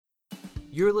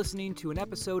You're listening to an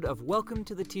episode of Welcome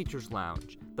to the Teacher's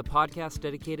Lounge, the podcast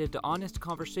dedicated to honest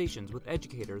conversations with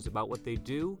educators about what they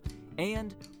do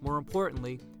and, more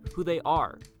importantly, who they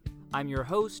are. I'm your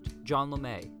host, John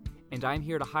LeMay, and I'm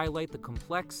here to highlight the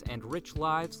complex and rich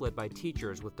lives led by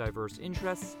teachers with diverse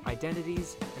interests,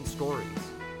 identities, and stories.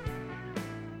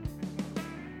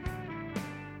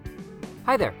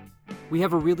 Hi there! We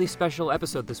have a really special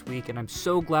episode this week, and I'm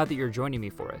so glad that you're joining me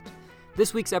for it.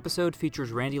 This week's episode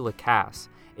features Randy Lacasse,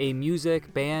 a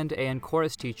music, band, and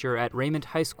chorus teacher at Raymond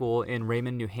High School in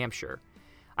Raymond, New Hampshire.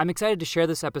 I'm excited to share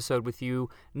this episode with you,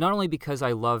 not only because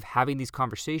I love having these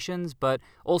conversations, but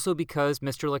also because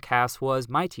Mr. Lacasse was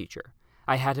my teacher.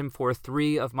 I had him for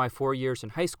 3 of my 4 years in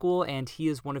high school, and he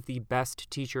is one of the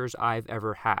best teachers I've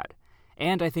ever had.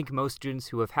 And I think most students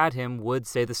who have had him would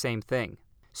say the same thing.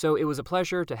 So it was a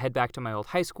pleasure to head back to my old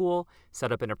high school,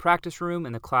 set up in a practice room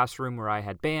in the classroom where I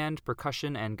had band,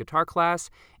 percussion, and guitar class,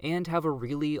 and have a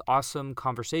really awesome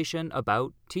conversation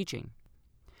about teaching.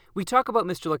 We talk about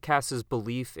Mr. Lacasse's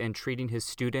belief in treating his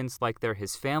students like they're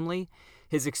his family,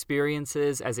 his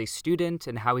experiences as a student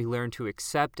and how he learned to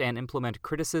accept and implement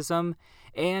criticism,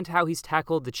 and how he's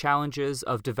tackled the challenges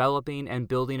of developing and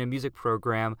building a music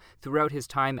program throughout his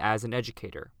time as an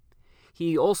educator.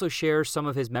 He also shares some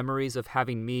of his memories of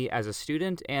having me as a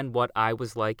student and what I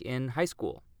was like in high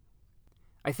school.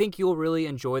 I think you'll really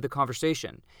enjoy the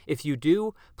conversation. If you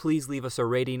do, please leave us a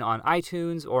rating on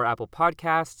iTunes or Apple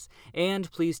Podcasts,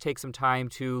 and please take some time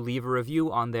to leave a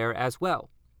review on there as well.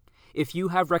 If you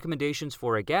have recommendations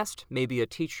for a guest, maybe a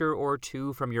teacher or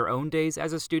two from your own days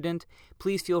as a student,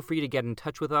 please feel free to get in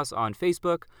touch with us on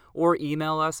Facebook or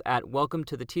email us at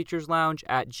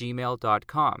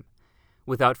welcometotheteacherslounge@gmail.com.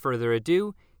 Without further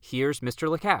ado, here's Mr.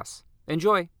 Lacasse.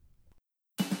 Enjoy!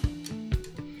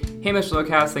 Hey, Mr.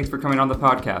 Lacasse, thanks for coming on the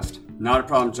podcast. Not a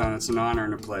problem, John. It's an honor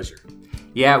and a pleasure.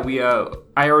 Yeah,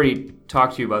 I already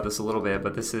talked to you about this a little bit,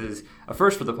 but this is a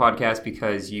first for the podcast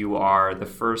because you are the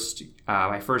first,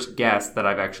 my first guest that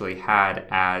I've actually had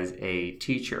as a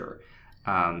teacher.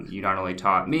 You not only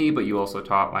taught me, but you also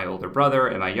taught my older brother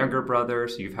and my younger brother,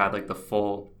 so you've had like the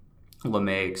full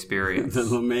LeMay experience. The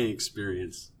LeMay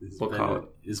experience.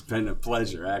 It's been a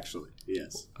pleasure, actually.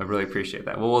 Yes. I really appreciate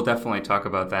that. Well, we'll definitely talk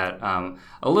about that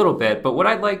a little bit. But what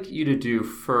I'd like you to do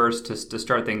first to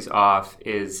start things off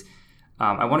is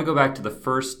I want to go back to the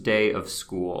first day of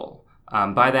school.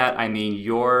 By that, I mean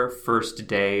your first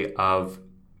day of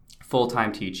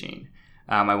full-time teaching.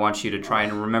 I want you to try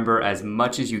and remember as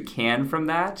much as you can from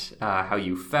that, how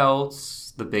you felt,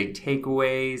 the big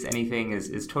takeaways, anything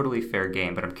is totally fair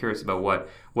game, but I'm curious about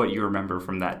what you remember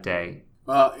from that day.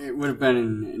 Well, it would have been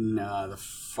in the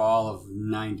fall of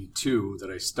 '92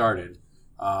 that I started.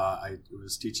 I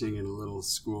was teaching in a little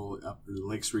school up in the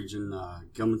Lakes region,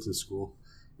 Gilmanton School,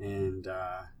 and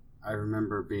I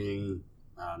remember being,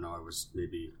 I was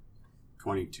maybe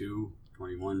 22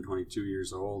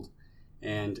 years old,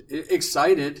 and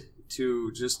excited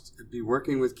to just be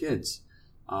working with kids.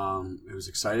 I was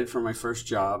excited for my first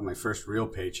job, my first real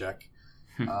paycheck,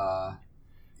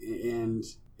 and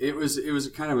it was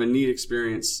a kind of a neat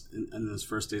experience in those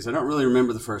first days. I don't really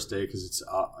remember the first day because it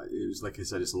was like I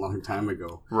said, it's a long time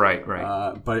ago. Right.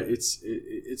 But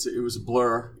it was a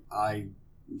blur. I'm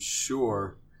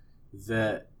sure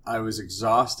that I was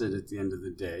exhausted at the end of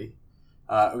the day.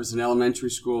 It was an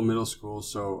elementary school, middle school,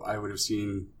 so I would have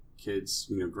seen kids,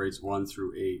 grades 1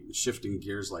 through 8, shifting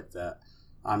gears like that.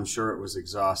 I'm sure it was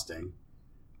exhausting,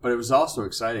 but it was also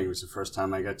exciting. It was the first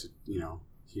time I got to,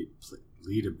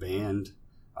 lead a band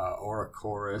or a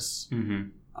chorus.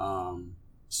 Mm-hmm.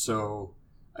 So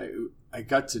I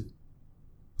got to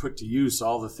put to use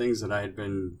all the things that I had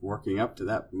been working up to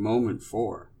that moment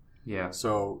for. Yeah.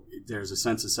 So there's a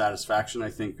sense of satisfaction,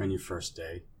 I think, on your first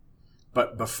day.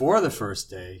 But before the first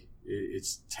day,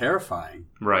 it's terrifying.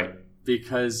 Right.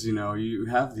 Because, you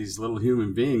have these little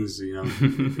human beings,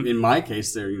 in my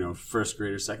case, they're, first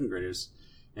graders, second graders.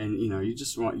 And,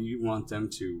 you want them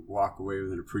to walk away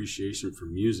with an appreciation for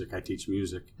music. I teach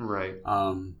music. Right.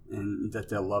 And that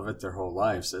they'll love it their whole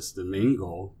lives. That's the main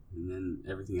goal. And then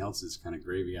everything else is kind of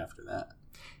gravy after that.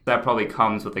 That probably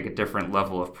comes with like a different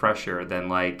level of pressure than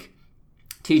like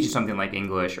teaching something like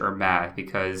English or math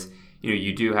because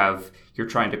you're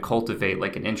trying to cultivate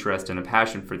like an interest and a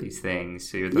passion for these things.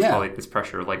 So there's probably this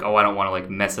pressure of like, I don't want to like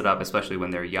mess it up, especially when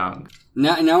they're young.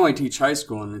 Now I teach high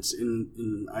school, and it's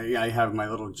I have my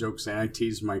little jokes, and I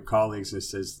tease my colleagues and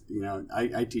says,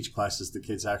 I teach classes the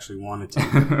kids actually want to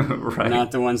take, right. Not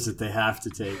the ones that they have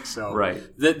to take. So right.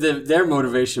 Their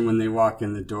motivation when they walk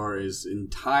in the door is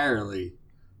entirely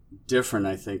different,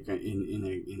 I think, in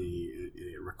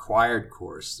a required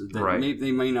course that Right.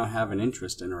 they may not have an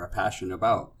interest in or a passion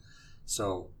about.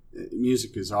 So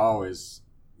music is always,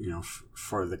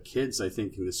 for the kids, I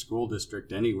think, in the school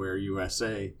district anywhere,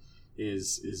 USA,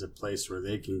 is a place where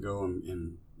they can go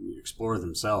and explore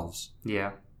themselves.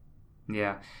 Yeah.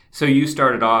 Yeah. So you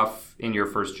started off in your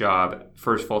first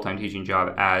full-time teaching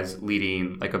job as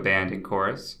leading like a band and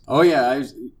chorus? Oh yeah,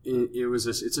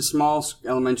 it's a small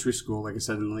elementary school, like I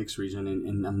said, in the Lakes region,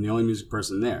 and I'm the only music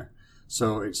person there.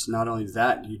 So it's not only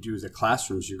that, you do the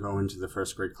classrooms. You go into the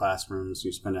first grade classrooms.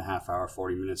 You spend a half hour,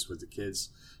 40 minutes with the kids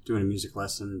doing a music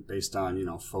lesson based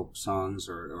on folk songs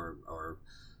or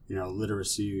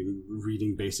literacy,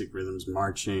 reading basic rhythms,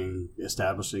 marching,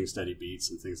 establishing steady beats,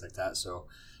 and things like that. So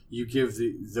you give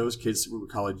those kids what we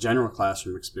call a general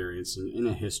classroom experience in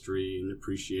a history and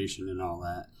appreciation and all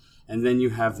that. And then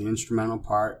you have the instrumental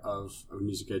part of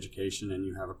music education, and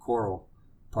you have a choral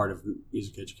part of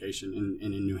music education. And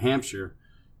in New Hampshire,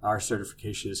 our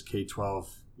certification is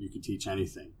K-12. You can teach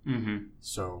anything. Mm-hmm.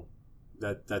 So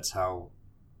that's how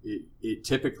it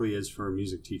typically is for a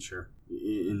music teacher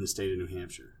in the state of New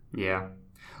Hampshire. Yeah.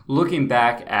 Looking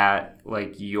back at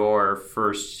like your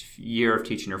first year of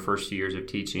teaching or first 2 years of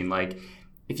teaching, like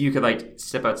if you could like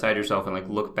step outside yourself and like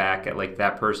look back at like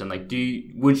that person, like do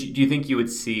you think you would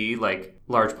see like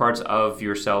large parts of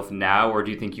yourself now, or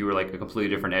do you think you were like a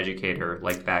completely different educator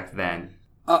like back then?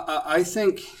 I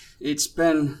think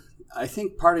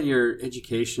part of your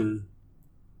educational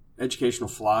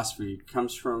philosophy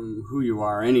comes from who you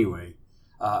are anyway.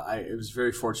 I was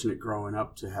very fortunate growing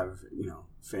up to have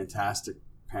fantastic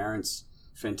parents,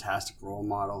 fantastic role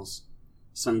models,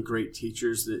 some great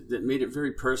teachers that made it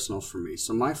very personal for me.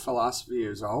 So my philosophy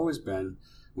has always been,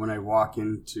 when I walk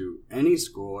into any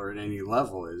school or at any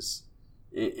level,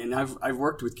 and I've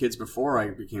worked with kids before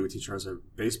I became a teacher. I was a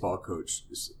baseball coach.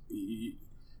 You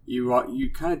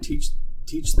kind of teach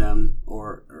them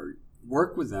or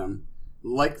work with them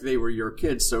like they were your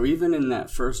kids. So even in that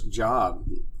first job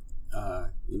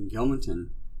in Gilmanton,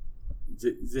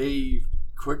 they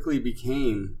quickly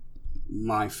became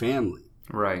my family.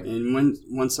 Right. And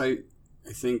once I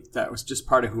think that was just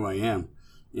part of who I am.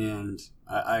 And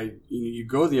you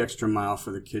go the extra mile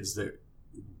for the kids that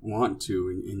want to,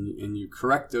 and you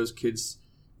correct those kids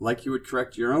like you would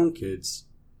correct your own kids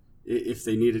if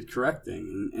they needed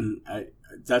correcting. And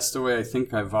that's the way I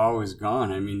think I've always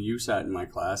gone. I mean, you sat in my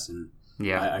class, and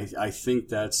yeah, I think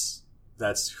that's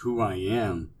who I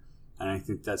am. And I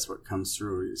think that's what comes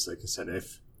through. It's like I said,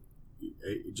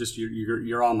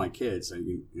 you're all my kids.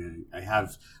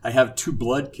 I have 2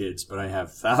 blood kids, but I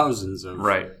have thousands of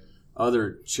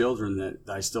other children that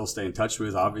I still stay in touch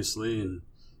with, obviously, and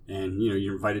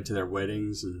you're invited to their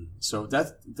weddings, and so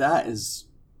that is,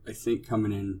 I think,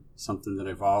 coming in something that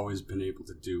I've always been able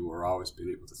to do or always been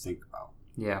able to think about.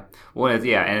 Yeah. Well, and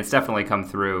it's definitely come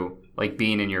through, like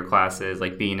being in your classes,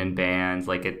 like being in bands,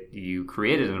 like you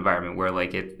created an environment where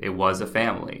like it was a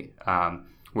family,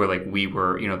 where like we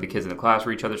were, the kids in the class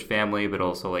were each other's family, but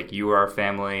also like you were our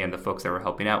family, and the folks that were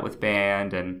helping out with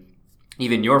band, and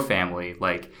even your family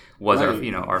like was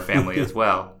our family as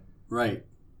well. Right.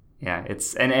 Yeah.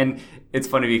 It's and it's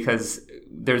funny because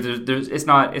there's it's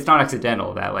not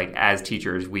accidental that like as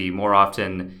teachers we more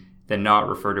often than not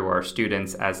refer to our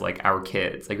students as like our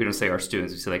kids. Like we don't say our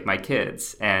students, we say like my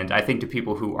kids. And I think to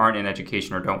people who aren't in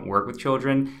education or don't work with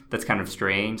children, that's kind of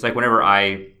strange. Like whenever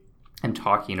I am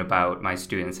talking about my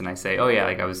students and I say, oh yeah,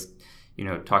 like I was,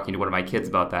 talking to one of my kids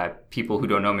about that, people who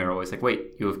don't know me are always like,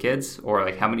 wait, you have kids? Or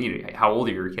like how old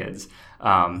are your kids?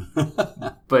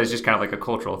 But it's just kind of like a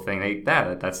cultural thing.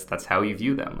 That's how you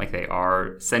view them. Like they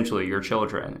are essentially your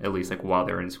children, at least like while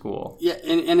they're in school. Yeah,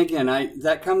 and again,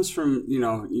 that comes from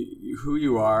who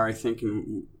you are, I think,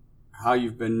 and how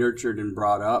you've been nurtured and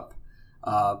brought up.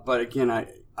 But again,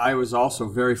 I was also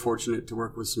very fortunate to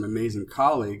work with some amazing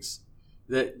colleagues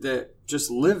that just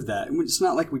live that. And it's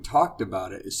not like we talked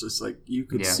about it. It's just like you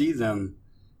could see them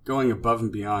going above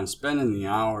and beyond, spending the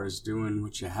hours doing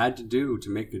what you had to do to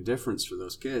make a difference for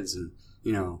those kids. And,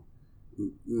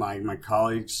 my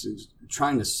colleagues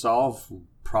trying to solve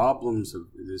problems of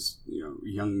this,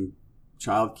 young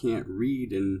child can't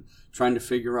read and trying to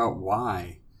figure out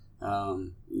why,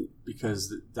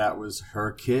 because that was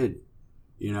her kid.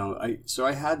 So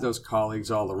I had those colleagues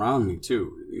all around me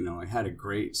too. I had a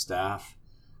great staff.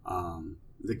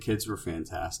 The kids were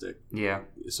fantastic. Yeah.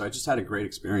 So I just had a great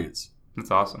experience.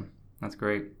 That's awesome. That's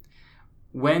great.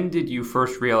 When did you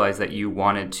first realize that you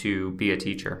wanted to be a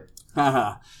teacher?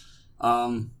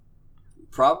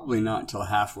 Probably not until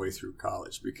halfway through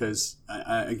college, because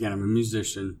I'm a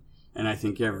musician, and I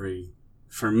think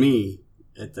for me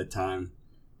at the time,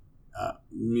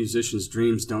 musicians'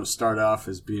 dreams don't start off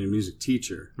as being a music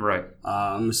teacher. Right.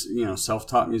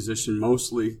 Self-taught musician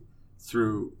mostly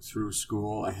through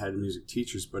school. I had music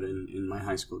teachers, but in my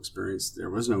high school experience, there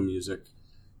was no music.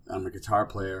 I'm a guitar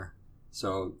player.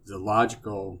 So the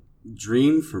logical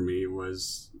dream for me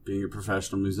was being a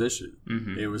professional musician.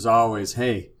 Mm-hmm. It was always,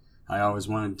 hey, I always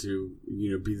wanted to,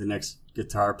 be the next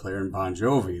guitar player in Bon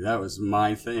Jovi. That was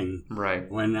my thing. Right.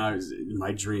 When I was in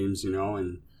my dreams, and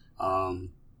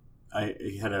I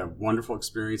had a wonderful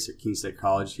experience at Keene State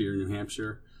College here in New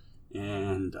Hampshire,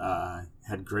 and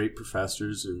had great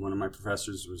professors. And one of my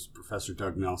professors was Professor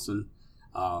Doug Nelson,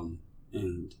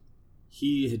 and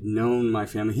he had known my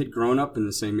family. He had grown up in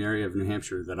the same area of New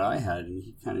Hampshire that I had, and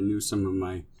he kind of knew some of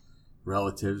my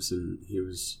relatives. And he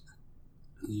was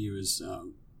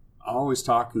always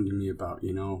talking to me about,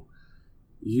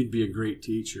 you'd be a great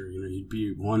teacher. You'd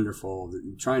be wonderful.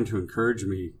 Trying to encourage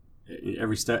me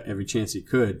every chance he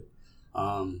could.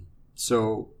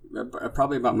 So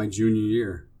probably about my junior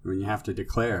year, when you have to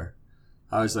declare,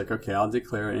 I was like, okay, I'll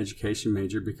declare an education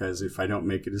major, because if I don't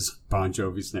make it as Bon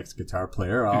Jovi's next guitar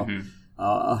player,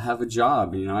 I'll have a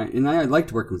job. I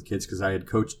liked working with kids because I had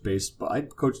coached baseball. I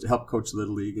helped coach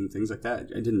Little League and things like that.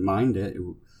 I didn't mind it.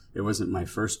 It wasn't my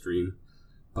first dream,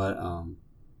 but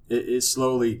it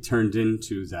slowly turned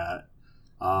into that.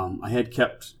 I had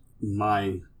kept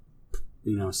my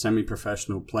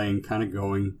semi-professional playing kind of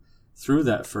going through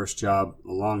that first job,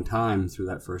 a long time through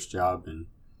that first job. And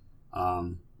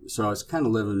so I was kind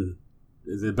of living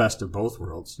the best of both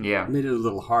worlds. Yeah. It made it a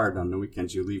little hard on the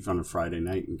weekends. You leave on a Friday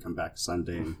night and come back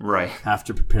Sunday and right. have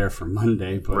to prepare for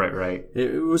Monday. But right.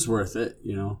 It was worth it,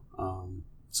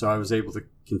 So I was able to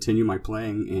continue my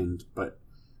playing but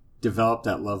develop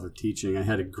that love of teaching. I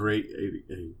had a great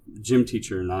a gym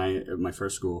teacher at my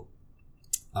first school.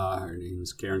 Her name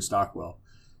was Karen Stockwell.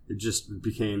 It just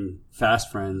became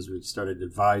fast friends. We started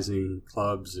advising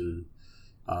clubs and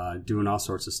doing all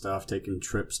sorts of stuff, taking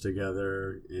trips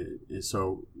together. And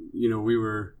so, we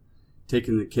were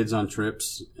taking the kids on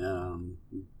trips,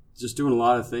 just doing a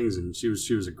lot of things. And she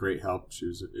was a great help. She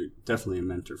was definitely a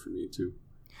mentor for me too.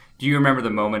 Do you remember the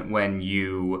moment when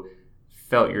you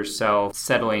felt yourself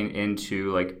settling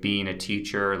into like being a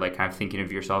teacher, like kind of thinking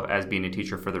of yourself as being a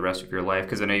teacher for the rest of your life?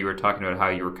 Because I know you were talking about how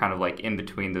you were kind of like in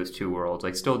between those two worlds,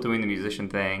 like still doing the musician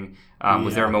thing.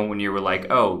 Was there a moment when you were like,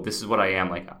 oh, this is what I am,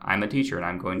 like I'm a teacher and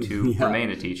I'm going to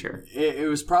remain a teacher? It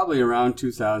was probably around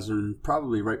 2000,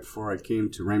 probably right before I came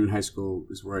to Raymond High School,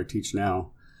 is where I teach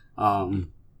now.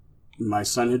 My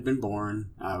son had been born.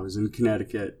 I was in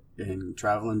Connecticut and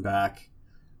traveling back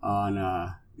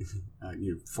on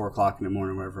 4 o'clock in the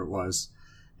morning, wherever it was,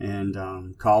 and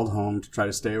called home to try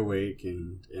to stay awake.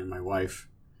 And my wife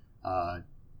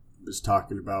was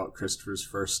talking about Christopher's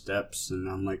first steps, and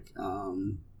I'm like,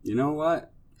 you know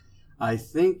what? I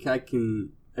think I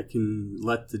can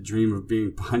let the dream of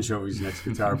being Bon Jovi's next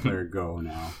guitar player go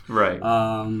now. Right.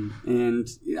 And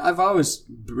I've always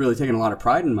really taken a lot of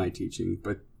pride in my teaching,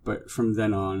 but from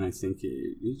then on, I think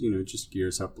it just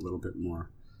gears up a little bit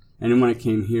more. And then when I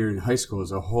came here in high school, it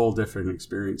was a whole different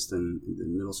experience than the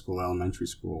middle school, elementary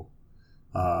school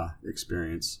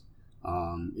experience.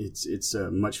 It's a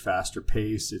much faster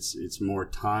pace. It's more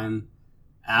time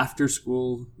after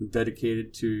school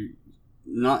dedicated to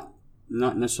not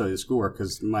necessarily the schoolwork,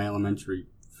 because my elementary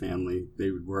family, they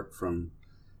would work from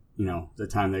the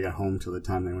time they got home till the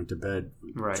time they went to bed,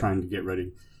 right. trying to get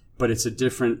ready. But it's a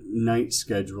different night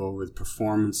schedule with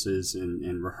performances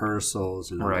and rehearsals,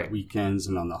 and on right. the weekends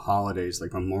and on the holidays,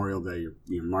 like Memorial Day.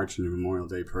 You're marching in Memorial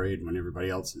Day parade when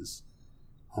everybody else is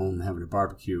home having a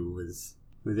barbecue with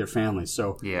their family.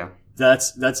 So yeah,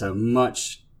 that's a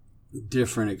much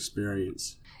different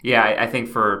experience. Yeah, I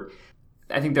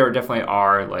think there definitely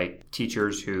are like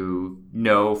teachers who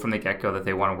know from the get-go that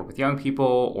they want to work with young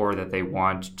people, or that they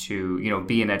want to,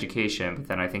 be in education. But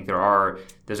then I think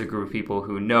there's a group of people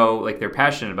who know, like, they're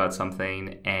passionate about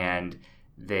something, and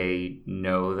they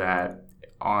know that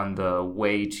on the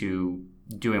way to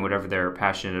doing whatever they're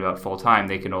passionate about full time,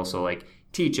 they can also like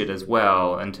teach it as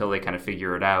well until they kind of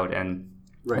figure it out. And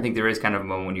right. I think there is kind of a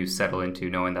moment when you settle into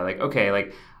knowing that, like, okay,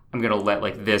 like I'm going to let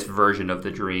like this version of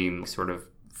the dream sort of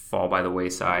fall by the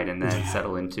wayside, and then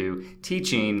settle into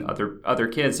teaching other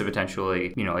kids to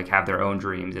potentially, like have their own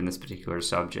dreams in this particular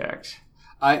subject.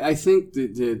 I think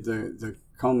the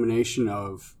culmination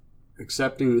of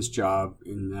accepting this job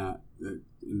in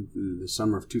the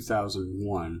summer of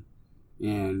 2001,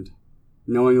 and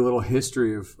knowing a little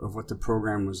history of what the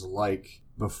program was like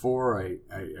before I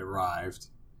arrived,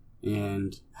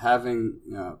 and having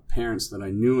parents that I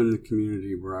knew in the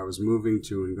community where I was moving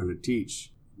to and going to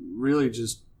teach, really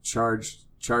just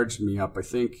charged me up. I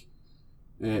think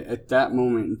at that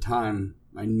moment in time,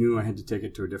 I knew I had to take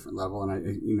it to a different level. And I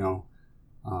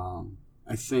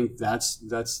think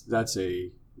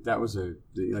that was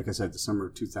like I said, the summer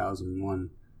of 2001,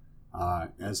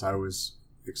 as I was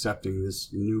accepting this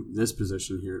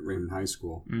position here at Raymond High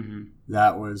School. Mm-hmm.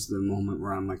 That was the moment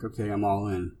where I'm like, okay, I'm all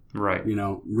in. Right.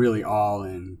 Really all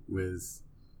in with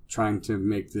trying to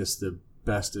make this the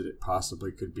best that it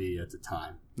possibly could be at the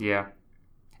time. Yeah.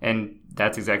 And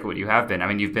that's exactly what you have been. I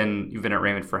mean, you've been at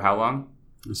Raymond for how long?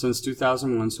 Since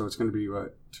 2001, so it's going to be,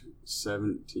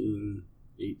 17,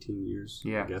 18 years,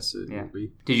 yeah. I guess it will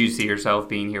be. Did you see yourself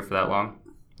being here for that long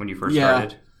when you first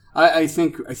started? I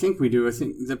think we do. I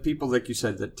think the people, like you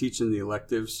said, that teach in the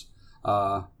electives,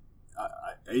 as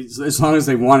long as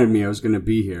they wanted me, I was going to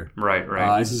be here. Right.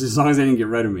 As long as they didn't get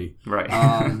rid of me. Right.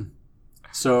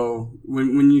 So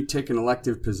when you take an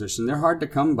elective position, they're hard to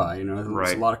come by. There's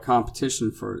right. a lot of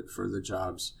competition for the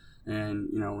jobs, and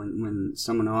when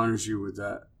someone honors you with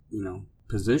that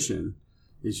position,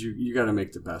 is you got to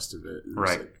make the best of it. And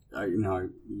right. you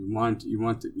want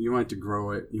to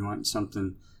grow it. You want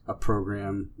a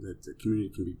program that the community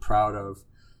can be proud of,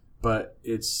 but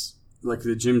it's like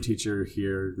the gym teacher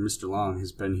here, Mr. Long,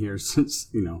 has been here since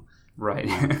right.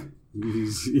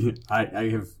 I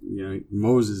have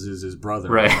Moses is his brother,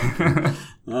 right?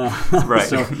 Right.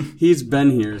 So he's been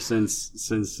here since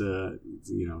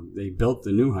they built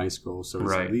the new high school, so it's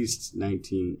right. at least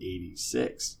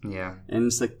 1986. Yeah, and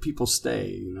it's like people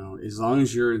stay, as long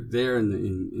as you're there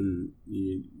and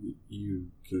you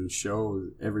can show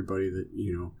everybody that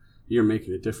you're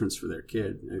making a difference for their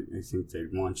kid. I think they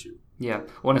want you. Yeah.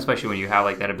 Well, and especially when you have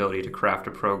like that ability to craft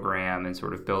a program and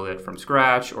sort of build it from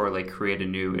scratch or like create a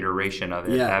new iteration of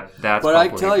it. Yeah. That's but I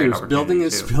tell you,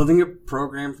 building a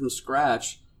program from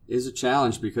scratch is a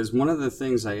challenge, because one of the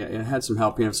things I had some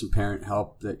help. You have some parent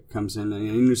help that comes in, and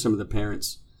I knew some of the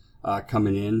parents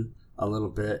coming in a little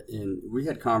bit, and we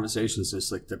had conversations.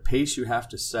 It's like the pace you have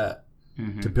to set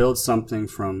to build something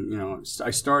from, I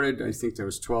started, I think there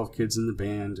was 12 kids in the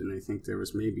band, and I think there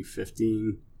was maybe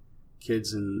 15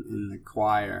 kids in the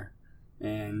choir.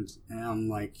 And I'm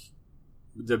like,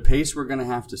 the pace we're going to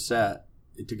have to set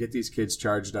to get these kids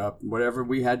charged up, whatever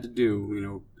we had to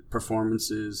do,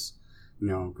 performances,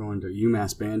 going to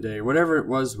UMass Band Day, whatever it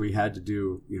was we had to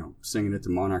do, singing at the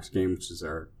Monarchs game, which is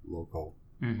our local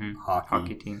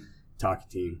hockey team.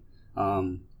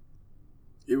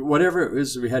 Whatever it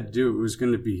was we had to do, it was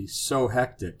going to be so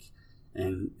hectic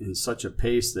and in such a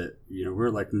pace that we're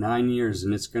like 9 years,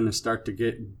 and it's going to start to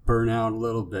get burn out a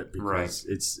little bit, because right.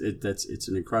 it's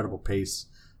an incredible pace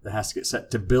that has to get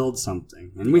set to build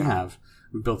something, and we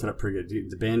built it up pretty good.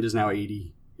 The band is now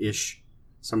 80-ish,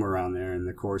 somewhere around there, and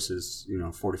the course is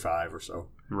 45 or so.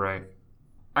 Right.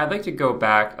 I'd like to go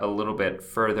back a little bit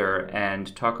further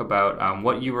and talk about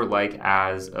what you were like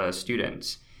as a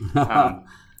student.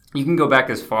 You can go back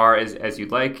as far as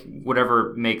you'd like,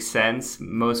 whatever makes sense.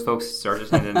 Most folks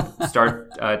tend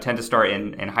to start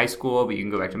in high school, but you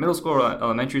can go back to middle school or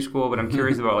elementary school. But I'm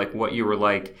curious about like what you were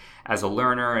like as a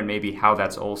learner, and maybe how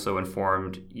that's also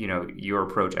informed your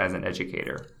approach as an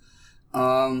educator.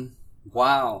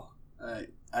 Wow,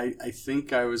 I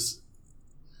think I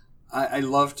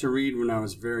loved to read when I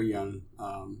was very young.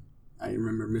 I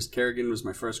remember Miss Kerrigan was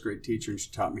my first grade teacher, and she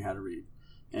taught me how to read.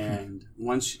 And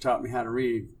once she taught me how to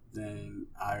read, then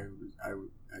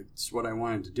it's what I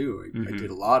wanted to do. I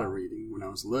did a lot of reading when I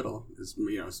was little, as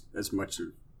much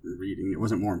reading. It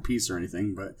wasn't War and Peace or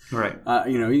anything, but right.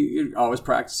 You're always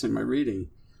practicing my reading.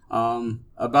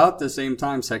 About the same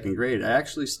time, second grade, I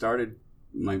actually started.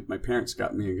 My parents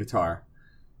got me a guitar.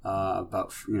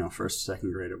 About first,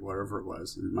 second grade, or whatever it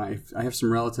was. And I have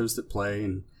some relatives that play,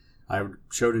 and I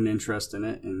showed an interest in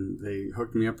it, and they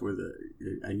hooked me up with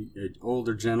an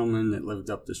older gentleman that lived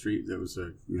up the street that was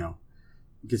a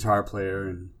guitar player,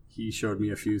 and he showed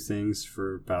me a few things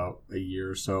for about a year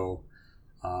or so,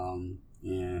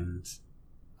 and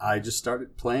I just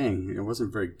started playing. It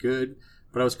wasn't very good,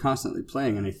 but I was constantly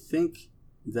playing, and I think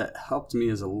that helped me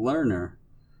as a learner,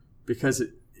 because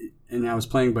and I was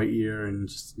playing by ear and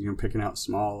just picking out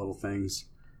small little things,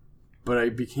 but I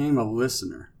became a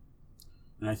listener.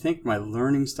 And I think my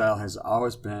learning style has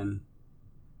always been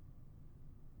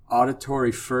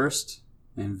auditory first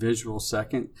and visual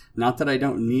second. Not that I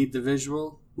don't need the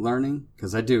visual learning,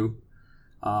 because I do.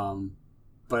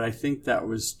 But I think that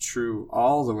was true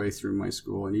all the way through my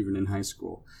school and even in high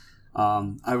school.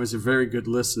 I was a very good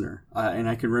listener, and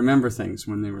I could remember things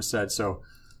when they were said. So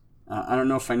I don't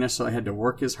know if I necessarily had to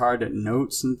work as hard at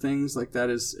notes and things like that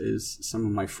as some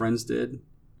of my friends did.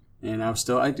 And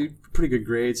I did pretty good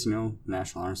grades,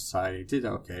 National Honor Society, did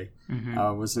okay. Mm-hmm.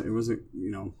 It wasn't,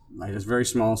 I had a very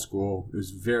small school. It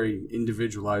was very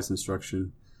individualized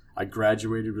instruction. I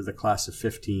graduated with a class of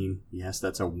 15. Yes,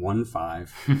 that's a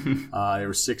 1-5. There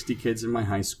were 60 kids in my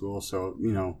high school. So,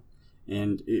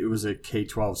 and it was a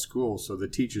K-12 school. So the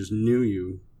teachers knew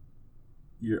you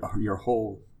your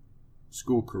whole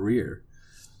school career.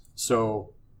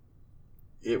 So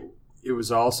it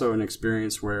was also an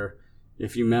experience where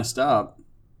if you messed up,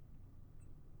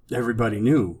 everybody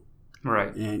knew.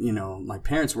 Right. And, my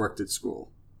parents worked at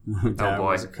school. My dad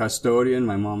boy. was a custodian.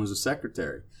 My mom was a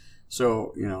secretary.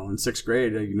 So, in sixth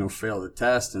grade, I, failed the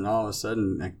test, and all of a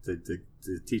sudden,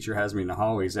 the teacher has me in the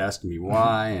hallways asking me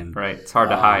why. And right. It's hard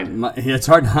to hide. It's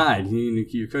hard to hide.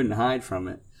 You couldn't hide from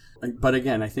it. But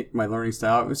again, I think my learning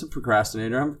style, I was a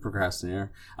procrastinator. I'm a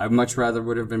procrastinator. I much rather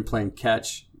would have been playing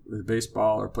catch with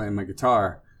baseball or playing my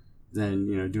guitar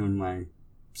than, doing my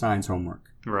science homework.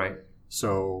 Right.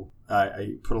 So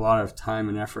I put a lot of time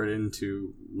and effort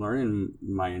into learning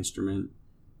my instrument,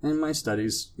 and my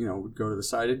studies, would go to the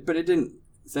side. But it didn't,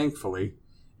 thankfully,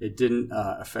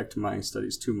 affect my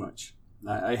studies too much.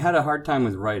 I had a hard time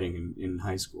with writing in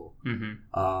high school.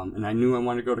 Mm-hmm. And I knew I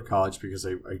wanted to go to college because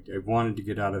I wanted to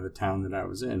get out of the town that I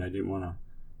was in. I didn't want to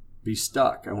be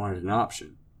stuck. I wanted an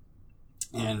option.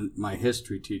 And my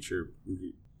history teacher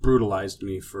brutalized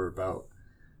me for about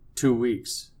 2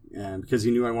 weeks, and because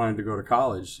he knew I wanted to go to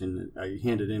college, and I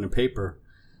handed in a paper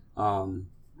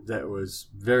that was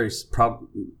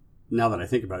now that I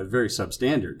think about it, very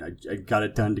substandard. I got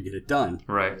it done to get it done.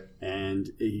 Right. And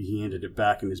he handed it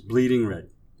back and it's bleeding red.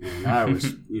 And I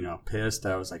was, pissed.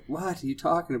 I was like, what are you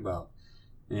talking about?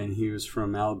 And he was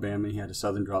from Alabama. He had a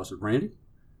southern drawl. I said, Randy,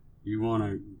 you want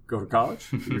to go to college?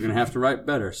 You're going to have to write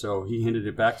better. So he handed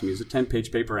it back to me. It was a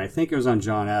 10-page paper. And I think it was on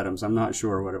John Adams. I'm not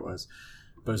sure what it was.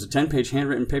 But it was a 10-page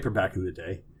handwritten paper back in the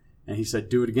day. And he said,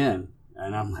 do it again.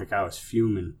 And I'm like, I was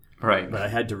fuming. Right. But I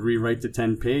had to rewrite the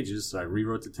 10 pages. So I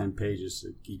rewrote the 10 pages.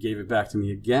 He gave it back to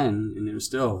me again, and it was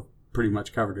still pretty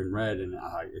much covered in red. And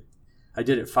I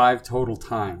did it 5 total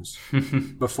times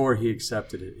before he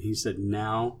accepted it. He said,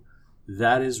 now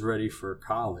that is ready for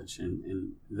college.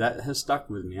 And that has stuck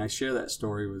with me. I share that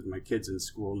story with my kids in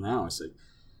school now. I said,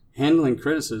 handling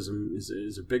criticism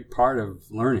is a big part of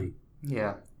learning.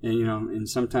 Yeah. And, and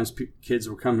sometimes kids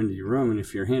will come into your room, and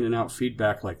if you're handing out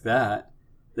feedback like that,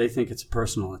 they think it's a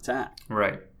personal attack.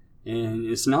 Right. And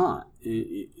it's not.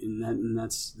 And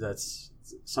that's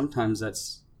sometimes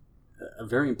that's a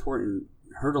very important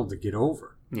hurdle to get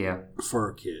over. Yeah.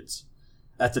 For kids.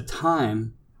 At the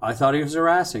time, I thought he was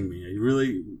harassing me. I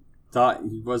really thought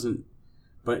he wasn't.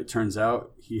 But it turns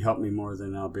out he helped me more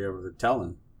than I'll be able to tell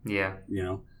him. Yeah.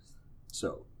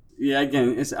 So, yeah,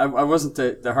 again, I wasn't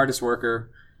the hardest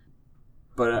worker,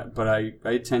 but I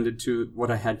attended to what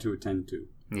I had to attend to.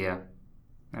 Yeah.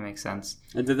 That makes sense.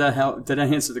 And did that help? Did I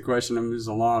answer the question?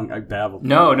 I babbled.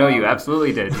 No, you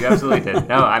absolutely did. You absolutely did.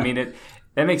 No, I mean, it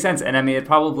makes sense. And I mean,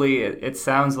 it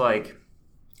sounds like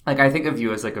I think of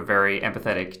you as like a very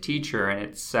empathetic teacher, and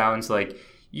it sounds like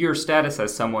your status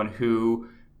as someone who,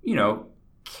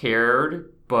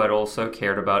 cared, but also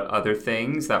cared about other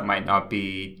things that might not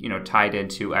be, tied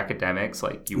into academics.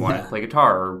 Like you want to play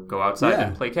guitar or go outside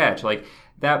and play catch. Like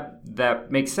that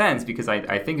makes sense because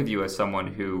I think of you as someone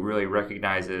who really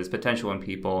recognizes potential in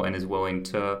people and is willing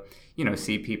to,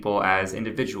 see people as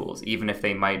individuals, even if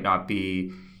they might not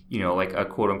be, like a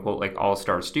quote unquote like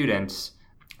all-star student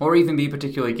or even be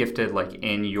particularly gifted like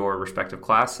in your respective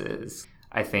classes.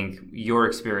 I think your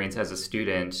experience as a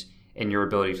student and your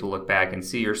ability to look back and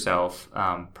see yourself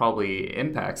probably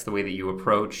impacts the way that you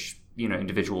approach,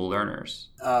 individual learners.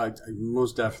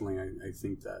 Most definitely. I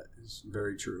think that is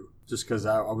very true. Just because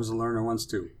I was a learner once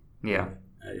too. Yeah.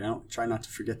 I try not to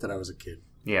forget that I was a kid.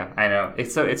 Yeah, I know.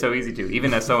 It's so easy to.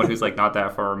 Even as someone who's like not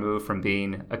that far removed from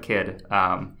being a kid,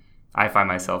 I find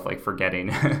myself like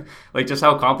forgetting like just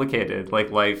how complicated like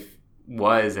life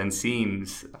was and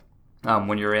seems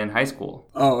when you're in high school.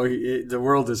 Oh, the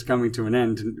world is coming to an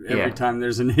end every time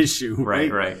there's an issue.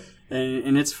 Right.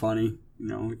 And it's funny,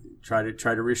 try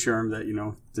to reassure them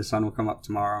that, the sun will come up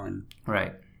tomorrow and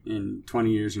in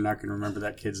 20 years you're not going to remember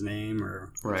that kid's name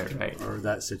or or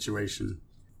that situation.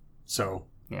 So,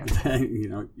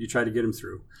 you try to get them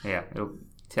through. Yeah,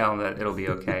 tell them that it'll be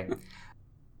okay.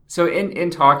 So in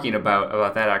talking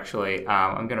about that, actually,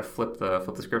 I'm going to flip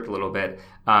the script a little bit.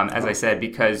 As I said,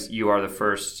 because you are the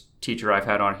first teacher I've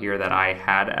had on here that I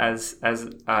had as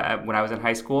when I was in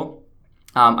high school.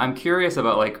 I'm curious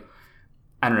about like,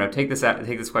 take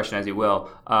this question as you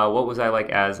will. What was I like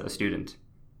as a student?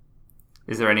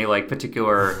 Is there any like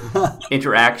particular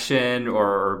interaction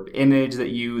or image that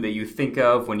you think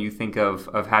of when you think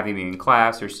of having me in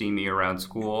class or seeing me around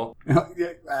school?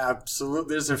 Yeah,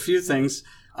 absolutely. There's a few things.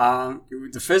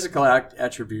 The physical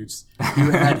attributes.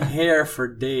 You had hair for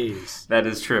days. That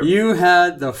is true. You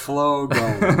had the flow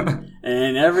going,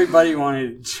 and everybody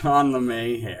wanted John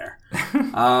LeMay hair.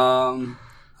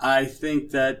 I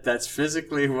think that's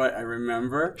physically what I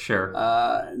remember. Sure.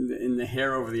 In the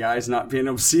hair over the eyes, not being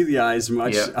able to see the eyes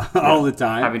much all the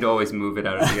time. Having to always move it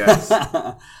out of the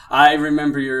eyes. I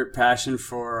remember your passion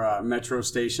for Metro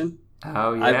Station.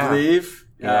 Oh, yeah. I believe.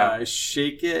 Yeah.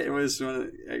 Shake It. It was one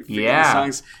of the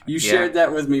songs. You shared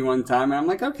that with me one time, and I'm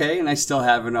like, okay, and I still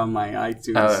have it on my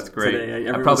iTunes. Oh, that's great. Today.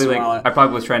 I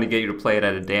probably was trying to get you to play it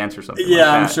at a dance or something. Yeah, like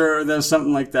that. I'm sure there's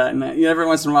something like that. And every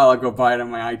once in a while, I'll go buy it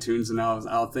on my iTunes, and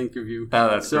I'll think of you. Oh,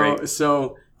 that's great.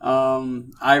 So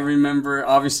I remember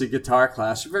obviously guitar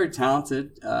class. You're very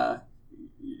talented.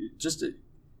 Just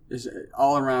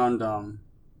all around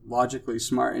logically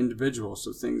smart individual.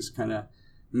 So things kind of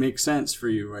make sense for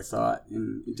you, I thought.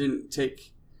 And it didn't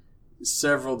take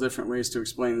several different ways to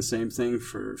explain the same thing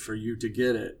for you to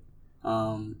get it.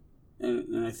 And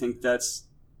I think that's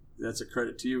a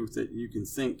credit to you that you can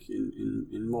think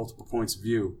in multiple points of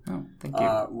view. Oh, thank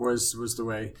you. Was the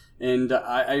way. And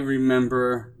I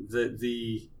remember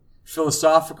the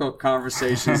philosophical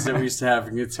conversations that we used to have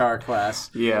in guitar class.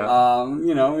 Yeah.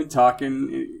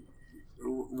 Talking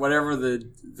whatever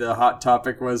the hot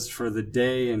topic was for the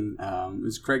day, and it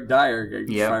was Craig Dyer,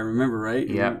 if I remember right.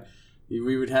 Yeah.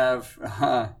 We would have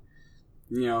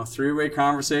three-way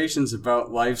conversations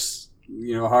about life's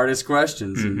hardest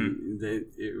questions, and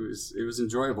it was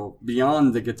enjoyable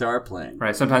beyond the guitar playing.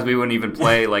 Right. Sometimes we wouldn't even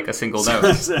play like a single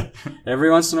note. Every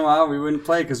once in a while, we wouldn't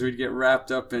play because we'd get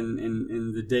wrapped up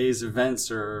in the day's events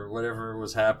or whatever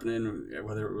was happening,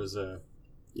 whether it was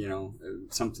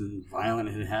something violent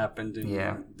had happened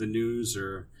in the news,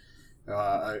 or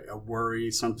a worry,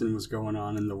 something was going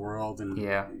on in the world, and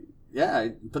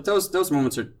but those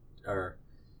moments are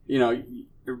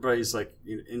everybody's like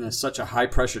in such a high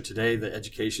pressure today that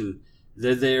education,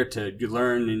 they're there to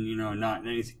learn and not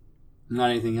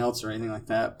anything else or anything like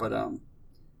that. But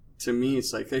to me,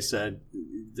 it's like they said,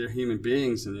 they're human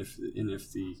beings, and if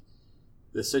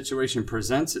the situation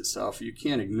presents itself, you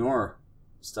can't ignore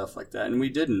stuff like that. And we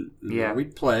didn't.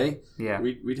 We'd play. Yeah.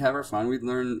 We'd have our fun. We'd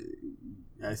learn.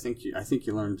 I think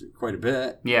you learned quite a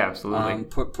bit. Yeah, absolutely.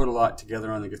 Put a lot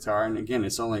together on the guitar. And again,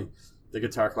 the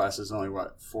guitar class is only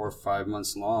 4 or 5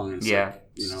 months long. And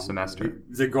semester.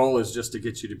 The goal is just to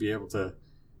get you to be able to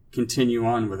continue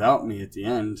on without me at the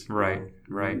end. Right.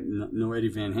 Right. No Eddie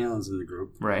Van Halen's in the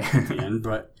group. Right. At the end,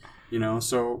 but.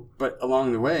 But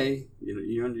along the way,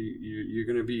 you're going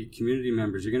to be community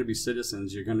members. You're going to be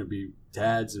citizens. You're going to be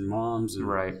dads and moms, and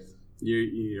right.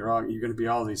 You're going to be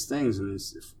all these things. And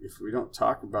if we don't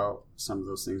talk about some of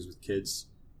those things with kids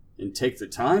and take the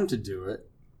time to do it,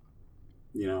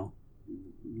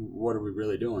 what are we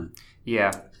really doing?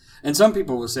 Yeah. And some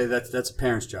people will say that's a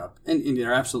parent's job, and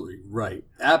they're absolutely right,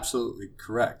 absolutely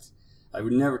correct. I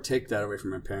would never take that away from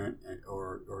my parent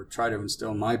or try to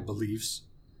instill my beliefs.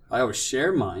 I always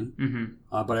share mine,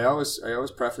 but I always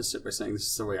preface it by saying this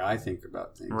is the way I think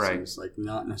about things. Right. And it's like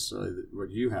not necessarily what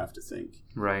you have to think.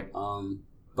 Right.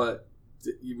 But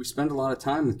we spend a lot of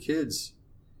time with kids,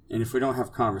 and if we don't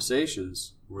have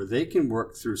conversations where they can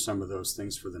work through some of those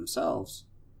things for themselves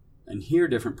and hear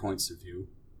different points of view,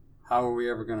 how are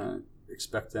we ever going to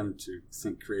expect them to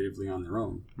think creatively on their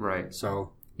own? Right.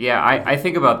 So. Yeah, I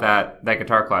think about that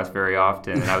guitar class very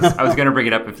often. And I was going to bring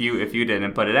it up if you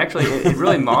didn't, but it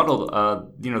really modeled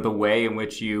the way in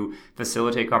which you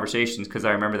facilitate conversations, because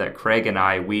I remember that Craig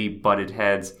and we butted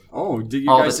heads. Oh, you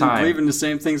guys didn't believe in the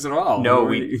same things at all? No,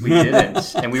 we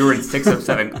didn't. And we were in 6 of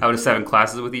 7 out of 7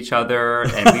 classes with each other,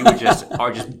 and we would just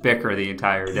bicker the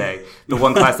entire day. The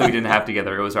one class that we didn't have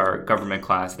together, it was our government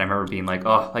class, and I remember being like,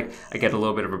 I get a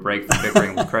little bit of a break from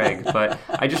bickering with Craig. But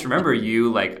I just remember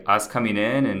us coming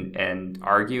in and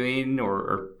arguing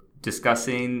or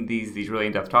discussing these really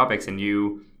in-depth topics, and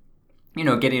you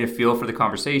getting a feel for the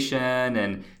conversation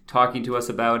and talking to us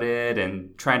about it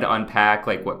and trying to unpack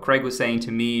like what Craig was saying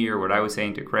to me or what I was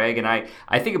saying to Craig. And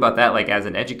I think about that like as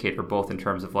an educator, both in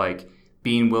terms of like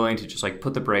being willing to just like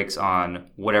put the brakes on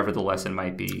whatever the lesson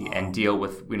might be and deal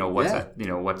with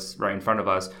what's right in front of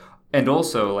us, and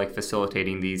also like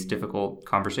facilitating these difficult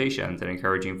conversations and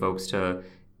encouraging folks to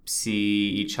see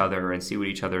each other and see what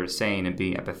each other is saying and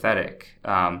being empathetic.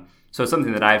 So it's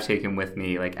something that I've taken with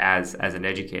me, like as an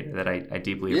educator, that I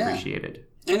deeply appreciated.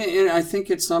 And I think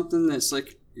it's something that's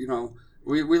like,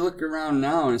 we look around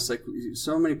now and it's like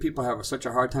so many people have such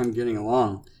a hard time getting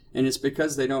along. And it's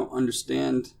because they don't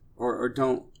understand or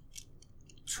don't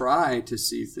try to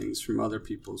see things from other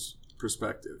people's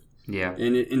perspective. Yeah.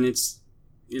 And it's,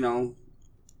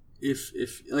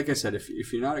 if like I said,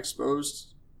 if you're not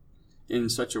exposed in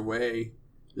such a way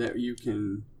that you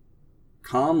can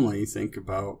calmly think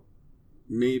about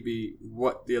maybe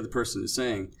what the other person is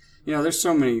saying. There's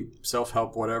so many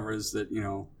self-help whatevers that,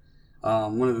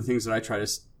 one of the things that I try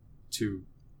to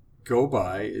go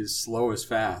by is slow is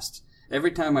fast.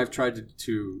 Every time I've tried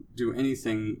to do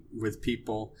anything with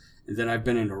people and then I've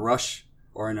been in a rush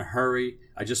or in a hurry,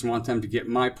 I just want them to get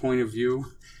my point of view.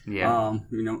 Yeah.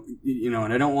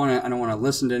 And I don't want to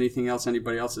listen to anything else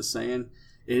anybody else is saying.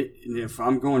 If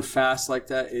I'm going fast like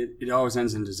that, it always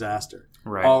ends in disaster.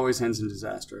 Right. Always ends in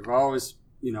disaster. I've always,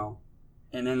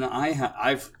 and then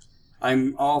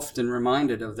I'm often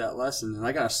reminded of that lesson, and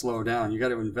I got to slow down. You got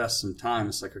to invest some time.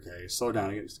 It's like, okay, slow down.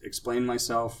 I got to explain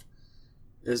myself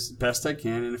as best I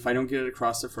can, and if I don't get it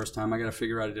across the first time, I got to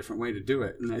figure out a different way to do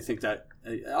it. And I think that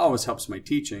it always helps my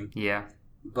teaching. Yeah.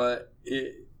 But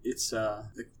it's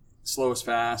slow is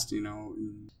fast,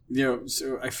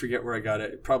 So I forget where I got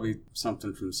it. Probably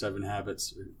something from 7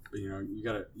 Habits. You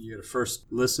gotta first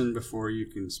listen before you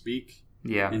can speak.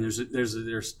 Yeah. And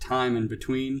there's time in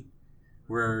between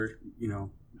where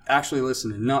actually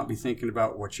listen and not be thinking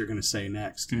about what you're going to say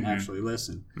next, and actually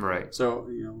listen. Right. So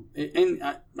and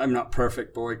I'm not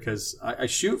perfect, boy, because I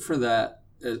shoot for that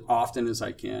as often as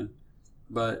I can,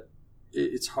 but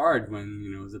it's hard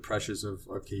when the pressures of,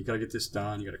 okay, you got to get this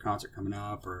done, you got a concert coming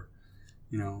up, or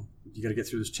you got to get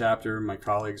through this chapter. My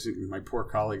poor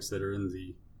colleagues that are in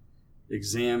the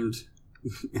examined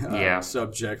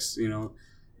subjects,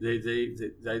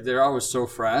 they're always so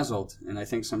frazzled, and I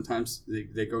think sometimes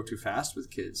they go too fast with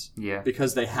kids. Yeah.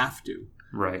 Because they have to.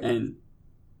 Right. And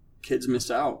kids miss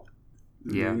out.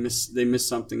 Yeah. They miss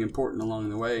something important along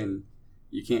the way, and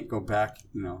you can't go back.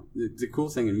 The cool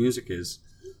thing in music is,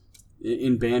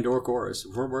 in band or chorus,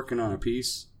 if we're working on a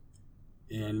piece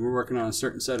and we're working on a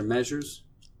certain set of measures,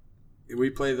 if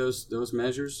we play those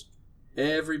measures,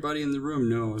 everybody in the room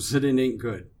knows that it ain't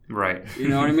good. Right. You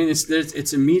know what I mean?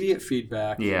 It's immediate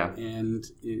feedback. Yeah. And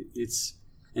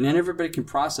and then everybody can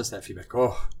process that feedback.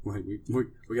 Oh, we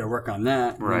got to work on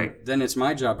that. Right. And then it's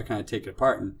my job to kind of take it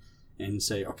apart and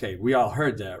say, okay, we all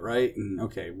heard that, right? And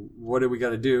okay, what do we got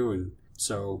to do? And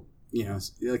so,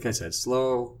 like I said,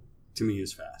 slow to me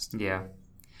is fast. Yeah.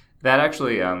 That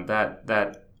actually,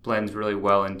 that blends really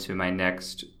well into my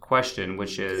next question,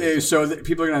 which is... So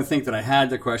people are going to think that I had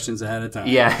the questions ahead of time.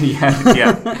 Yeah.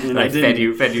 And I fed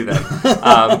you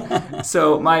them.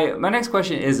 So my next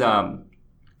question is,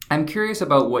 I'm curious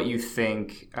about what you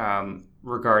think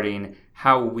regarding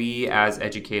how we as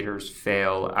educators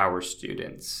fail our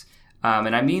students.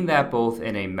 And I mean that both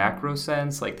in a macro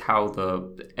sense, like how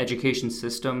the education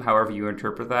system, however you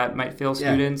interpret that, might fail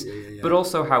students, but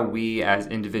also how we as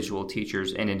individual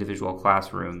teachers in individual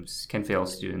classrooms can fail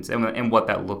students, and what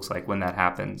that looks like when that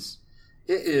happens.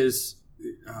 It is,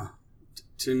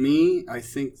 to me, I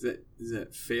think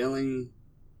that failing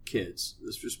kids,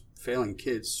 this just failing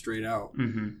kids straight out,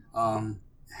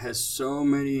 has so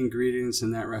many ingredients in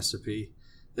that recipe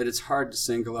that it's hard to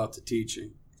single out the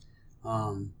teaching.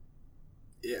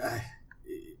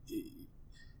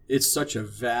 It's such a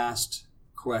vast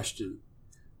question.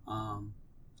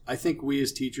 I think we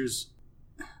as teachers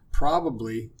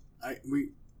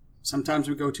sometimes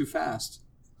we go too fast.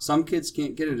 Some kids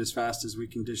can't get it as fast as we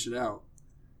can dish it out.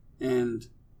 And,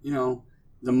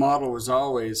 the model was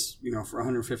always, for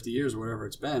 150 years or whatever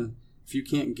it's been, if you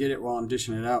can't get it while I'm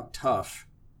dishing it out, tough.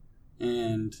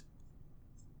 And,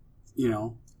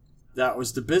 that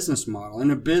was the business model. In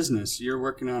a business, you're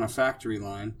working on a factory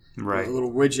line. Right. A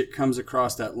little widget comes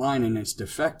across that line and it's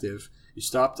defective. You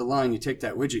stop the line, you take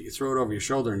that widget, you throw it over your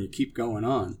shoulder, and you keep going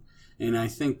on. And I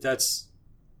think that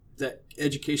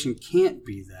education can't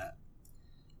be that.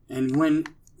 And when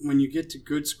you get to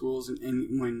good schools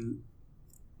and when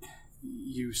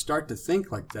you start to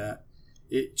think like that,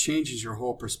 it changes your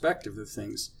whole perspective of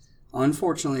things.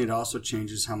 Unfortunately, it also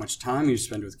changes how much time you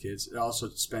spend with kids. It also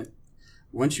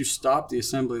once you stop the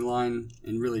assembly line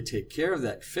and really take care of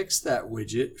that, fix that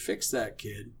widget, fix that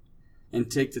kid,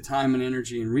 and take the time and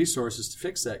energy and resources to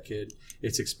fix that kid,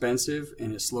 it's expensive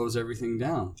and it slows everything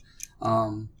down.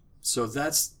 So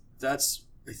that's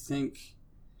I think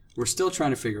we're still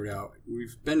trying to figure it out.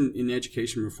 We've been in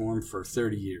education reform for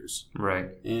 30 years. Right.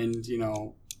 And,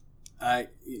 I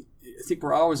think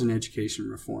we're always in education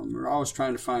reform. We're always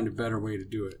trying to find a better way to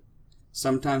do it.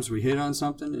 Sometimes we hit on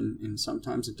something and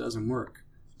sometimes it doesn't work.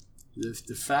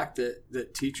 The fact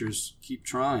that teachers keep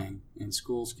trying and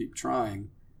schools keep trying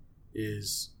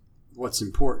is what's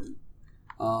important.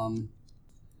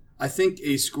 I think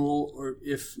a school, or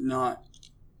if not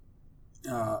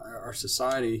our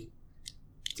society,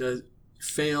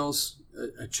 fails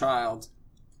a child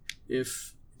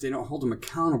if they don't hold them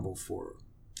accountable for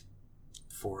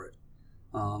it.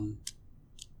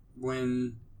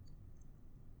 When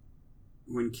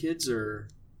kids are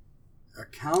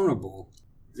accountable,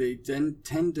 they then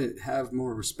tend to have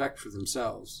more respect for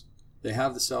themselves. They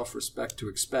have the self-respect to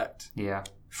expect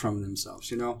from themselves,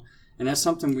 you know, and that's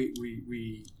something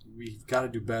we've got to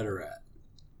do better at.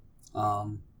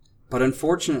 But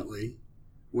unfortunately,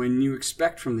 when you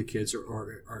expect from the kids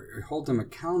or hold them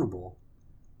accountable,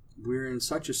 we're in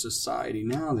such a society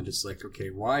now that it's like, okay,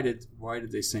 why did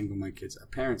they single my kids?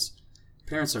 Parents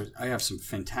are. I have some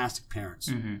fantastic parents,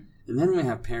 Mm-hmm. and then we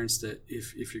have parents that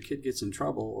if your kid gets in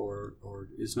trouble or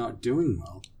is not doing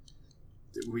well,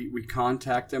 we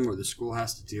contact them, or the school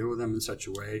has to deal with them in such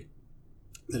a way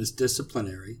that it's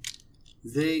disciplinary.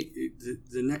 The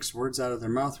next words out of their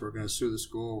mouth, we're going to sue the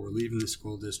school, we're leaving the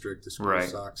school district, the school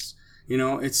sucks. You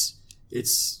know, it's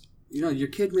you know, your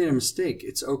kid made a mistake.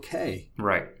 It's okay.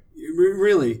 Right.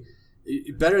 Really,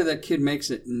 better that kid makes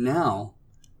it now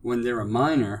when they're a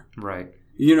minor. Right.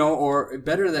 You know, or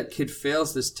better that kid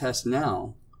fails this test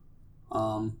now.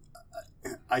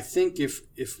 I think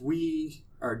if we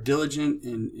are diligent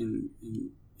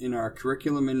in our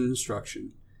curriculum and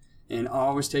instruction, and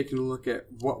always taking a look at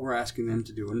what we're asking them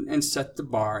to do, and set the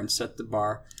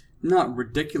bar not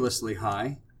ridiculously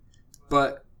high,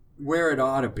 but where it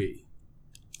ought to be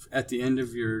at the end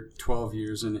of your 12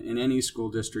 years in any school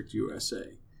district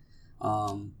USA.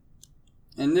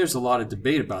 And there's a lot of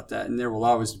debate about that, and there will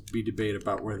always be debate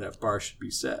about where that bar should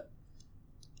be set.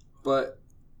 But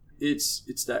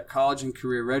it's that college and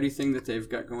career ready thing that they've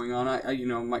got going on.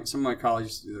 Some of my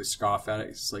colleagues, they scoff at it.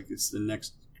 It's like it's the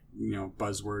next, you know,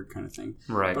 buzzword kind of thing.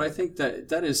 Right. But I think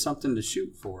that is something to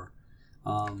shoot for.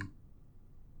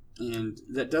 And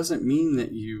that doesn't mean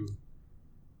that you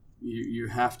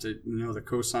have to know the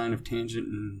cosine of tangent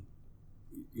and,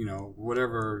 you know,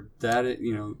 whatever that is,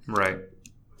 you know. Right.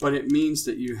 But it means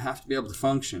that you have to be able to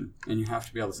function, and you have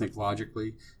to be able to think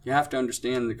logically. You have to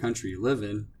understand the country you live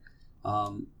in,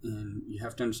 and you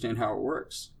have to understand how it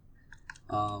works.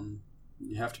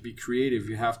 You have to be creative.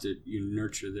 You have to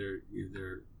nurture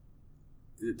their.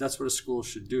 That's what a school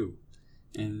should do.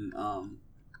 And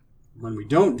when we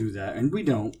don't do that, and we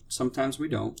don't, sometimes we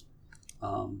don't,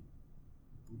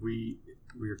 we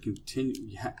are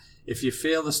continuing. If you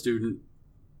fail a student,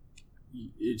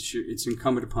 it's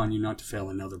incumbent upon you not to fail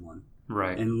another one.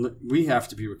 Right. And we have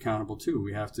to be accountable too.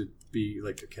 We have to be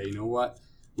like, okay, you know what?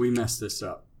 We messed this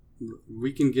up.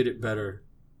 We can get it better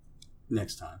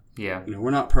next time. Yeah. You know,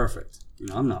 we're not perfect. You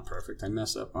know, I'm not perfect. I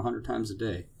mess up 100 times a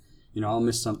day. You know, I'll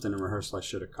miss something in rehearsal I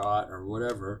should have caught or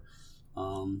whatever.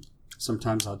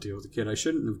 Sometimes I'll deal with a kid. I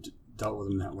shouldn't have dealt with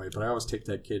him that way, but I always take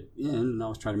that kid in and I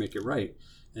always try to make it right.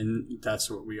 And that's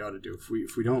what we ought to do.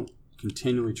 If we don't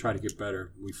continually try to get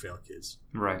better, we fail kids.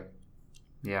 Right.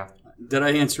 Yeah. Did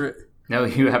I answer it? No,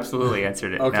 you absolutely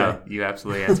answered it. Okay. No, you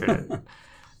absolutely answered it.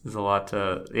 There's a lot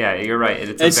to. Yeah, you're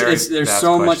right. There's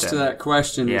so much to that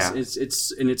question. Yeah.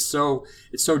 It's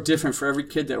so different for every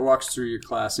kid that walks through your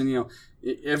class. And you know,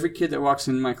 every kid that walks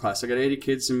in my class, I got 80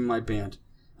 kids in my band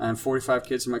and 45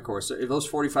 kids in my chorus. So if those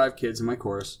 45 kids in my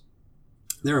chorus,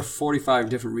 there are 45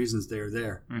 different reasons they are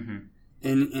there. Mm-hmm.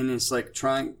 And it's like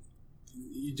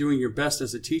you're doing your best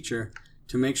as a teacher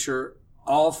to make sure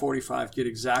all 45 get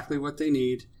exactly what they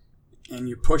need, and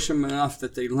you push them enough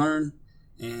that they learn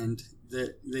and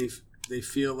that they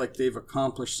feel like they've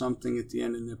accomplished something at the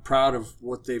end, and they're proud of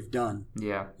what they've done.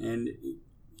 Yeah.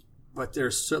 But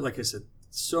there's like I said,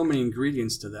 so many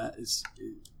ingredients to that.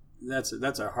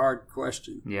 That's a hard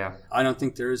question. Yeah. I don't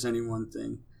think there is any one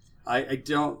thing. I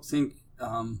don't think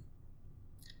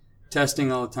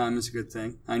testing all the time is a good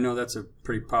thing. I know that's a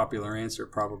pretty popular answer,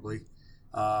 probably.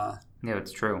 Yeah,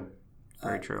 it's true.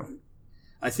 Very true.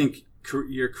 I think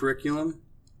your curriculum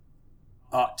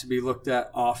ought to be looked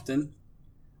at often.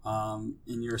 And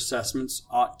your assessments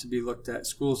ought to be looked at.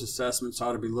 Schools' assessments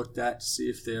ought to be looked at to see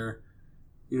if they're,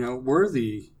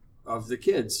 worthy of the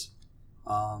kids.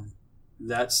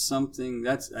 That's something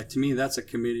to me, that's a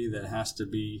committee that has to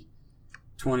be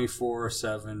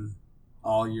 24/7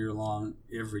 all year long,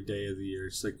 every day of the year.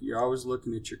 It's like you're always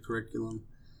looking at your curriculum.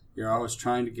 You're always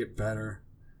trying to get better.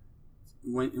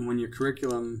 When your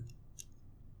curriculum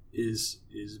is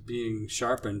being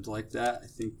sharpened like that, I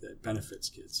think that benefits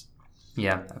kids.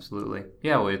 Yeah, absolutely.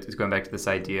 Yeah, well, it's going back to this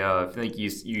idea of, I think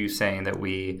you saying that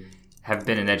we have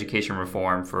been in education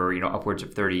reform for upwards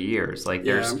of 30 years. Like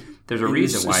there's a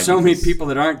reason why so many people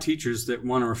that aren't teachers that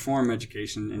want to reform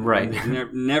education, and right.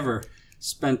 they've never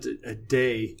spent a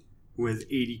day with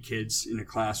 80 kids in a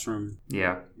classroom.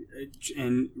 Yeah.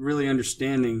 And really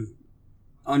understanding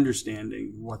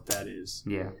what that is.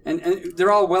 Yeah. And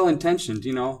they're all well-intentioned,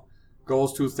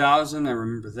 Goals 2000, I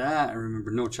remember that. I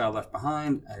remember No Child Left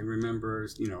Behind. I remember,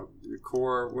 the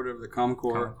core, whatever, the Common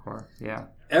Core. Common Core, yeah.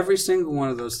 Every single one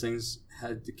of those things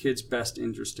had the kid's best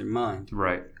interest in mind.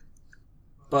 Right.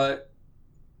 But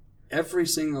every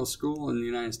single school in the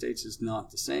United States is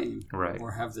not the same. Right.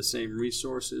 Or have the same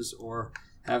resources or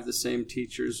have the same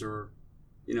teachers or,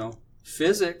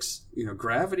 physics,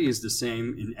 gravity is the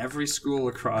same in every school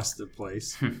across the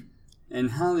place.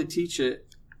 And how they teach it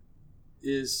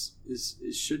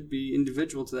should be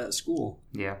individual to that school.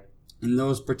 Yeah. And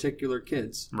those particular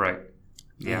kids. Right.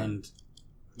 Yeah.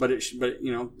 But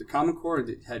the Common Core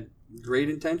had great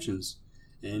intentions,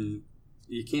 and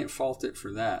you can't fault it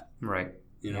for that. Right.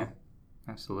 Yeah.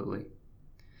 Absolutely.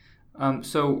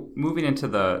 So moving into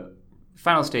the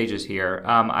final stages here,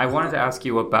 I wanted to ask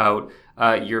you about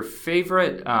your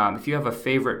favorite, if you have a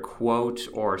favorite quote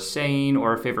or saying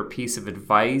or a favorite piece of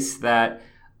advice that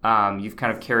you've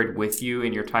kind of carried with you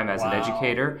in your time as an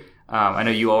educator. I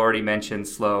know you already mentioned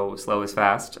slow is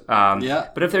fast.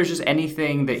 But if there's just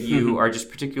anything that you are just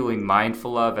particularly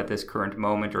mindful of at this current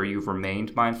moment, or you've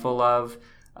remained mindful of,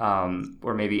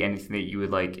 or maybe anything that you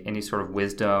would like, any sort of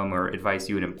wisdom or advice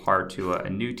you would impart to a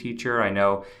new teacher. I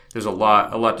know there's a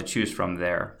lot to choose from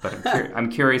there, but I'm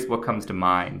curious what comes to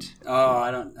mind. Oh, I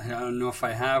don't know if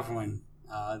I have one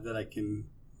that I can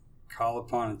call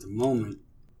upon at the moment.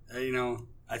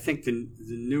 I think the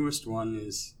newest one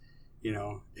is,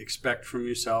 expect from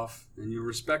yourself and you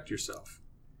respect yourself.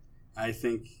 I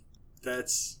think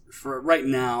that's, for right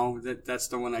now, that's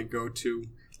the one I go to.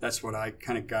 That's what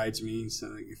kind of guides me.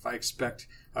 So if I expect,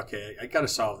 okay, I got to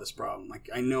solve this problem. Like,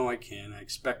 I know I can. I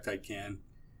expect I can.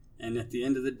 And at the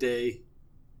end of the day,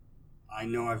 I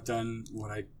know I've done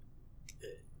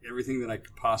everything that I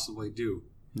could possibly do.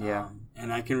 Yeah.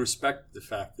 And I can respect the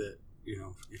fact that,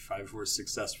 if I were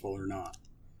successful or not.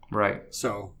 Right.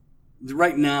 So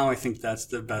right now, I think that's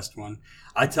the best one.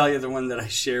 I tell you the one that I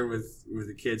share with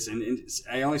the kids, and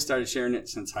I only started sharing it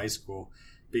since high school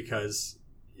because,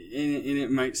 and it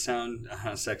might sound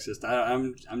sexist.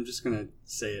 I'm just gonna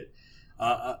say it.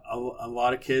 A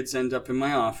lot of kids end up in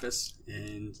my office,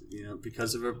 and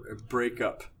because of a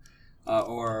breakup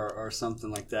or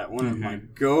something like that. One of my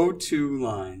go-to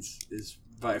lines is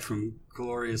from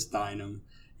Gloria Steinem.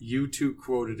 U2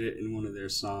 quoted it in one of their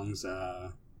songs.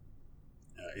 I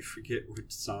forget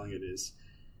which song it is,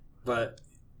 but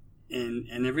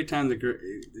and every time it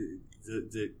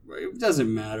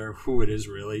doesn't matter who it is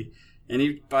really.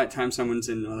 Any time someone's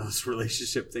in one of those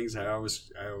relationship things, I always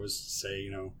say,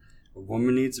 a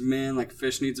woman needs a man like a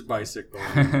fish needs a bicycle.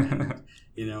 And,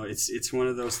 it's one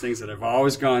of those things that I've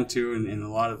always gone to, and a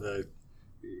lot of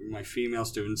my female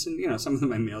students, and some of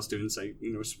my male students, I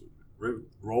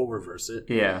role reverse it.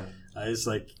 Yeah, it's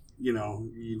like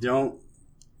you don't.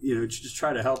 Just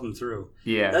try to help them through.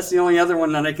 Yeah, that's the only other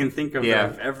one that I can think of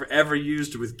that I've ever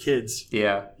used with kids.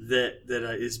 Yeah,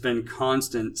 that has been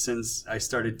constant since I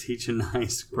started teaching high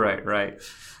school. Right.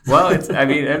 Well,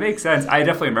 it makes sense. I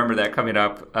definitely remember that coming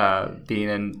up, being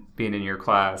in your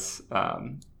class.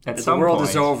 At some the world point.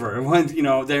 Is over.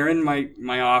 They're in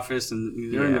my office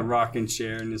and they're in the rocking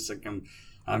chair, and it's like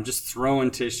I'm just throwing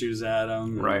tissues at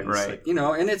them. Right. Like,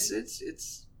 and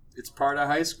it's part of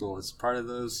high school. It's part of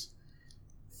those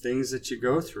things that you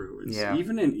go through. It's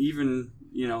even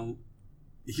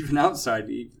outside,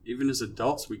 even as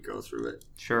adults, we go through it.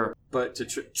 Sure. But to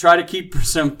try to keep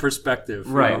some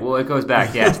perspective. Right. Well, it goes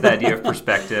back, to the idea of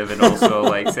perspective, and also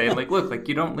saying, look,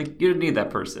 you don't need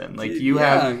that person. You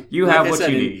have what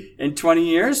you need. In 20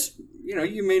 years,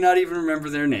 you may not even remember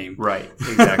their name. Right.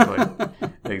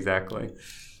 Exactly.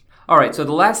 All right, so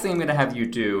the last thing I'm going to have you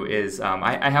do is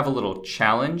I have a little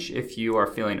challenge if you are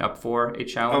feeling up for a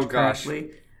challenge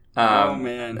currently. Oh,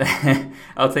 man.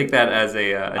 I'll take that as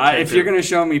if you're going to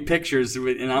show me pictures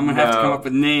and I'm going to have to come up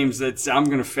with names, I'm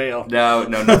going to fail. No.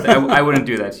 I wouldn't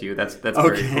do that to you. That's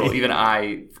very cool. Even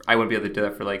I wouldn't be able to do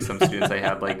that for some students I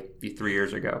had 3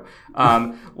 years ago.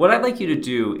 What I'd like you to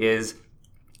do is,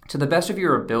 to the best of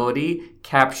your ability,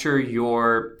 capture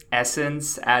your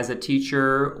essence as a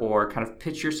teacher, or kind of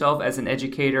pitch yourself as an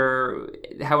educator,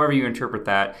 however you interpret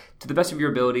that, to the best of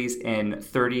your abilities in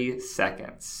 30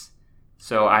 seconds.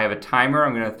 So I have a timer.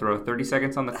 I'm going to throw 30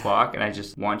 seconds on the clock, and I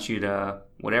just want you to,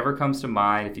 whatever comes to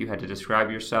mind, if you had to describe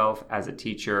yourself as a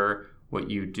teacher, what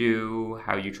you do,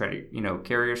 how you try to,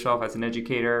 carry yourself as an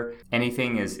educator,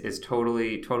 anything is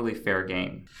totally fair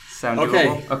game. Sound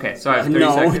doable? Okay, so I have 30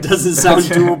 seconds. No, it doesn't sound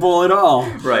doable at all.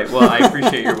 Right. Well, I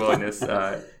appreciate your willingness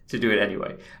to do it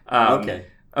anyway. Okay.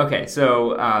 Okay,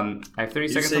 so I have 30 You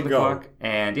seconds say on the go. clock,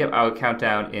 and I'll count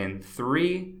down in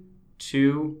 3,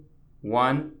 2,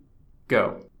 1,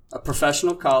 go. A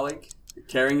professional colleague, a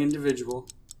caring individual,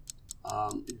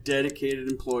 a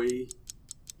dedicated employee,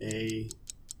 a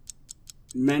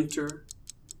mentor.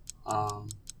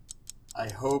 I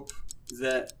hope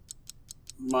that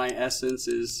my essence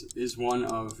is one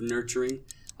of nurturing.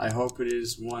 I hope it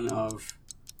is one of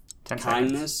 10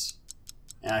 kindness.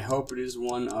 And I hope it is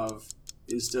one of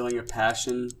instilling a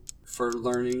passion for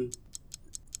learning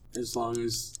as long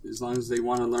as they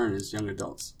want to learn as young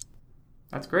adults.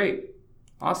 That's great.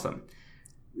 Awesome.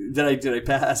 Did I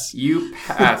pass? You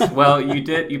passed. Well, you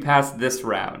did. You passed this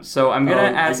round. So I'm going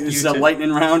to ask you is to... a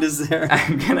lightning round, is there?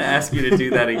 I'm going to ask you to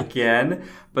do that again,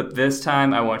 but this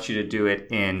time I want you to do it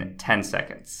in 10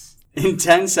 seconds. In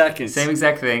 10 seconds. Same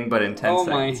exact thing, but in 10 Oh,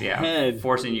 seconds. my head.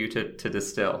 Forcing you to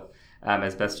distill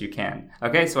as best you can.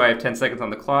 Okay, so I have 10 seconds on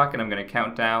the clock, and I'm going to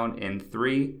count down in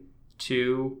 3,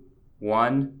 2,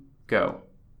 1, go.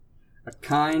 A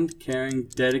kind, caring,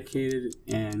 dedicated,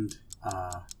 and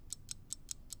I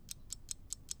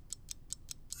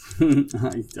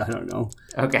don't know.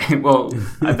 Okay, well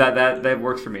that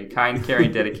works for me. Kind,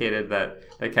 caring, dedicated.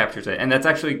 That captures it, and that's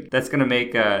going to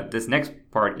make this next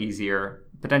part easier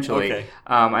potentially. Okay.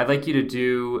 I would like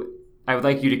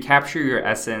you to capture your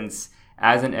essence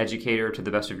as an educator to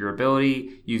the best of your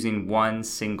ability using one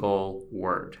single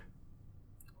word.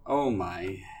 Oh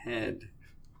my head.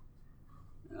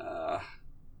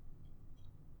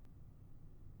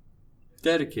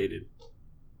 Dedicated.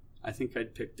 I think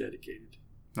I'd pick dedicated.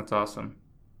 That's awesome.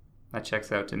 That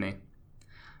checks out to me.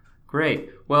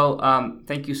 Great. Well,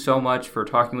 thank you so much for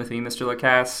talking with me, Mr.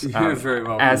 Lacasse. You're very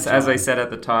welcome. As I said at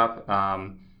the top,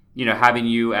 having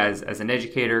you as an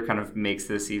educator kind of makes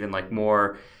this even like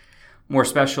more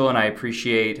special, and I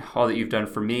appreciate all that you've done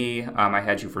for me. I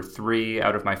had you for 3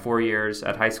 out of my 4 years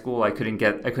at high school. I couldn't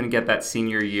get that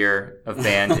senior year of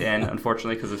band in,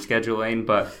 unfortunately, because of scheduling,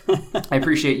 but I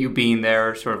appreciate you being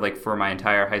there sort of like for my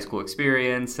entire high school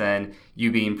experience, and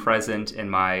you being present in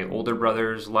my older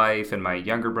brother's life and my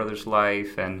younger brother's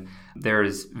life, and there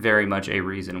is very much a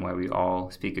reason why we all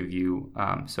speak of you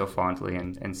so fondly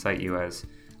and cite you as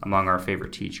among our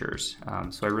favorite teachers.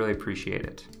 So I really appreciate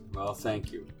it. Well,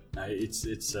 thank you.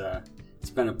 It's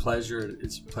been a pleasure.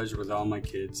 It's a pleasure with all my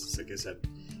kids. It's like I said,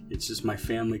 it's just my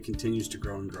family continues to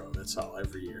grow and grow. That's all,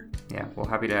 every year. Yeah, well,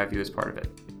 happy to have you as part of it.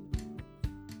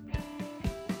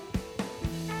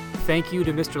 Thank you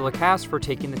to Mr. Lacasse for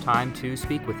taking the time to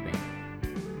speak with me.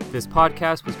 This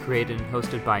podcast was created and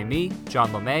hosted by me,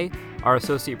 John LeMay. Our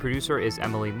associate producer is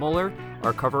Emily Muller.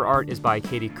 Our cover art is by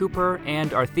Katie Cooper,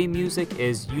 and our theme music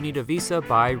is You Need a Visa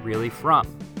by Really From.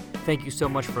 Thank you so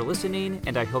much for listening,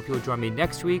 and I hope you'll join me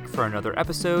next week for another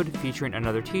episode featuring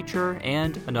another teacher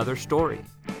and another story.